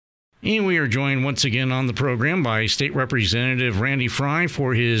And we are joined once again on the program by State Representative Randy Fry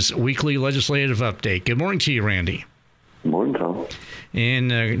for his weekly legislative update. Good morning to you, Randy. Good morning, Tom. And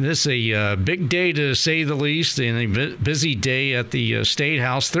this is a big day, to say the least, and a busy day at the State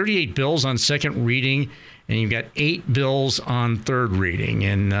House. 38 bills on second reading, and you've got 8 bills on third reading.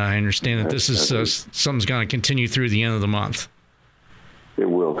 And I understand that this is something's going to continue through the end of the month. It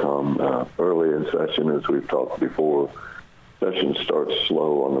will, Tom. Early in session, as we've talked before, session starts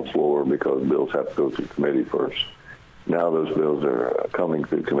slow on the floor because bills have to go through committee first. Now those bills are coming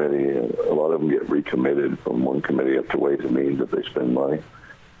through committee, and a lot of them get recommitted from one committee up to Ways and Means if they spend money.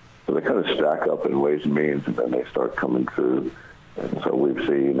 So they kind of stack up in Ways and Means, and then they start coming through. And so we've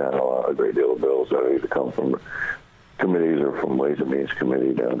seen now a great deal of bills that either come from committees or from Ways and Means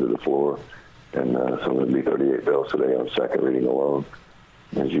committee down to the floor. And so there'll be 38 bills today on second reading alone.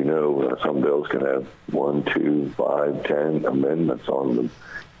 As you know, some bills can have 1, 2, 5, 10 amendments on them.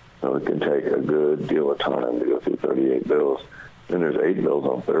 So it can take a good deal of time to go through 38 bills. Then there's 8 bills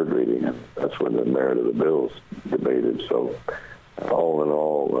on third reading, and that's when the merit of the bills debated. So all in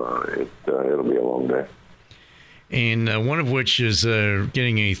all, it'll be a long day. And one of which is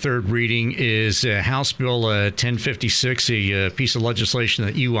getting a third reading is House Bill 1056, a piece of legislation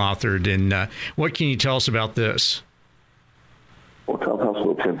that you authored. And what can you tell us about this? Well, Tom, House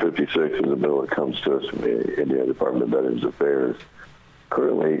Bill 1056 is a bill that comes to us from the Indiana Department of Veterans Affairs.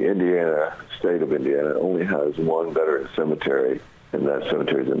 Currently, Indiana, state of Indiana, only has one veteran cemetery, and that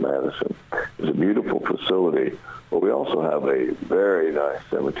cemetery is in Madison. It's a beautiful facility, but we also have a very nice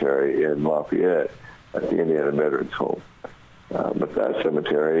cemetery in Lafayette at the Indiana Veterans Home. But that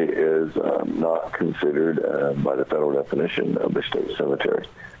cemetery is not considered by the federal definition of a state cemetery.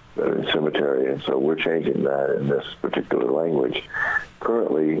 Veteran cemetery, and so we're changing that in this particular language.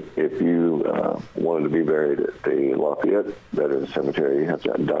 Currently, if you wanted to be buried at the Lafayette Veterans Cemetery, you have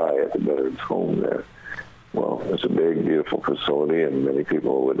to die at the Veterans Home there. Well, it's a big, beautiful facility, and many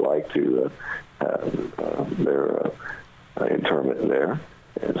people would like to have their interment there.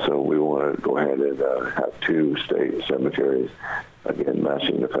 And so we want to go ahead and have 2 state cemeteries, again,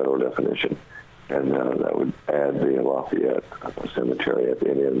 matching the federal definition. And that would add the Lafayette Cemetery at the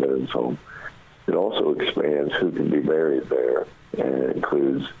Indiana Veterans Home. It also expands who can be buried there, and it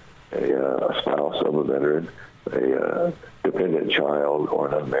includes a spouse of a veteran, a dependent child, or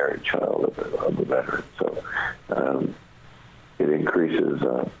an unmarried child of a veteran. So it increases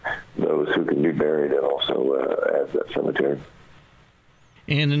those who can be buried and also adds that cemetery.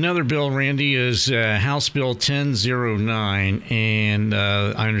 And another bill, Randy, is House Bill 1009, and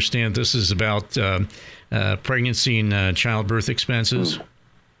I understand this is about pregnancy and childbirth expenses.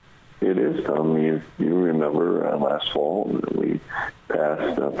 It is, Tom. You remember last fall we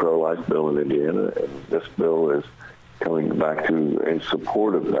passed a pro-life bill in Indiana, and this bill is coming back to in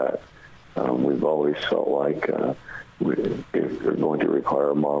support of that. We've always felt like if they're going to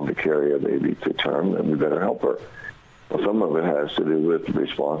require a mom to carry a baby to term, then we better help her. Well, some of it has to do with the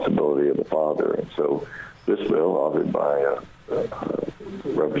responsibility of the father. And so this bill, authored by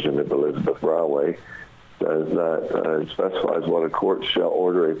Representative Elizabeth Browway, says that it specifies what a court shall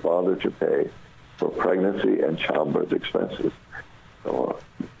order a father to pay for pregnancy and childbirth expenses. So,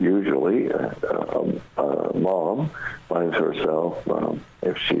 usually, a mom finds herself,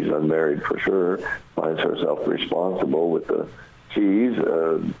 if she's unmarried for sure, finds herself responsible with the fees,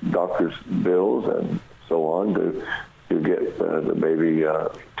 doctor's bills, and so on to get the baby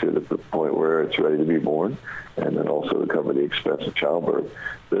to the point where it's ready to be born, and then also to cover the expense of childbirth.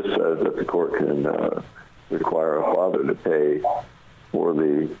 This says that the court can require a father to pay for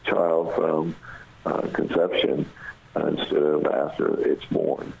the child from conception instead of after it's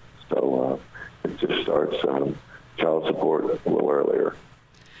born. So it just starts child support a little earlier.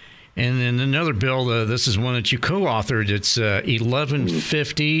 And then another bill, this is one that you co-authored. It's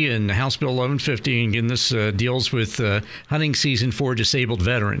 1150 and House Bill 1150. And again, this deals with hunting season for disabled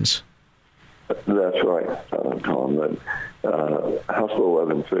veterans. That's right, Tom. House Bill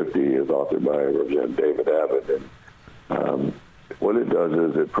 1150 is authored by Representative David Abbott. And what it does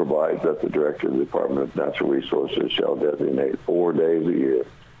is it provides that the Director of the Department of Natural Resources shall designate 4 days a year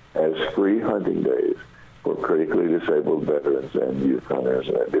as free hunting days for critically disabled veterans and youth hunters,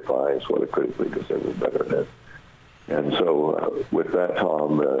 and it defines what a critically disabled veteran is. And so with that,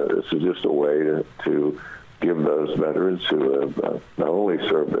 Tom, this is just a way to give those veterans who have not only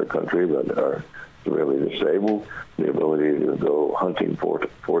served their country but are severely disabled the ability to go hunting 4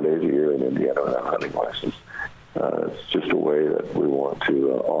 days a year in Indiana without a hunting license. It's just a way that we want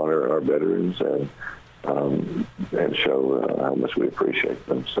to honor our veterans and show how much we appreciate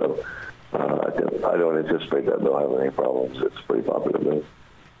them. So I don't anticipate that they'll have any problems. It's a pretty popular bill.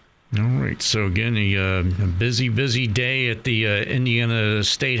 All right. So again, a busy day at the Indiana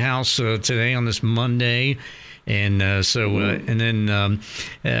State House today on this Monday. And and then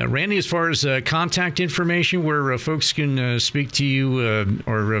Randy, as far as contact information where folks can speak to you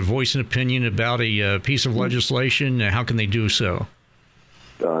or voice an opinion about a piece of legislation, how can they do so?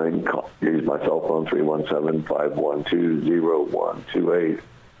 You can use my cell phone, 317-512-0128.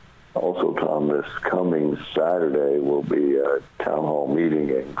 Also, Tom, this coming Saturday will be a town hall meeting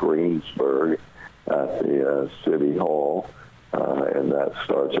in Greensburg at the City Hall, and that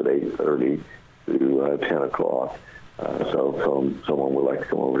starts at 8:30 to 10 o'clock. So someone would like to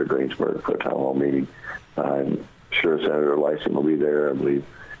come over to Greensburg for a town hall meeting. I'm sure Senator Lysing will be there. I believe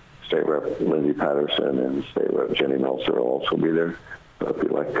State Rep. Lindsey Patterson and State Rep. Jenny Meltzer will also be there. So if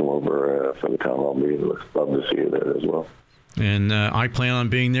you'd like to come over for the town hall meeting, we'd love to see you there as well. And I plan on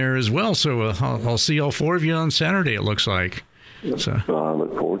being there as well, so I'll see all four of you on Saturday, it looks like. So I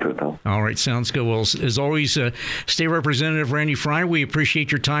look forward to it, Tom. All right, sounds good. Well, as always, State Representative Randy Fry, we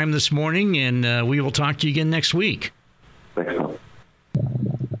appreciate your time this morning, and we will talk to you again next week. Thanks, Tom.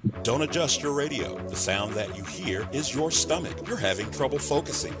 Don't adjust your radio. The sound that you hear is your stomach. You're having trouble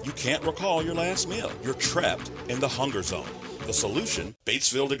focusing. You can't recall your last meal. You're trapped in the hunger zone. The solution,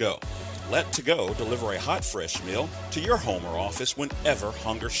 Batesville To Go. Let To Go deliver a hot, fresh meal to your home or office whenever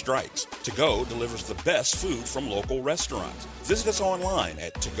hunger strikes. To Go delivers the best food from local restaurants. Visit us online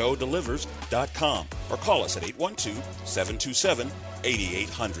at togodelivers.com or call us at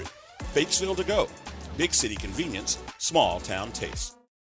 812-727-8800. Batesville To Go. Big city convenience, small town taste.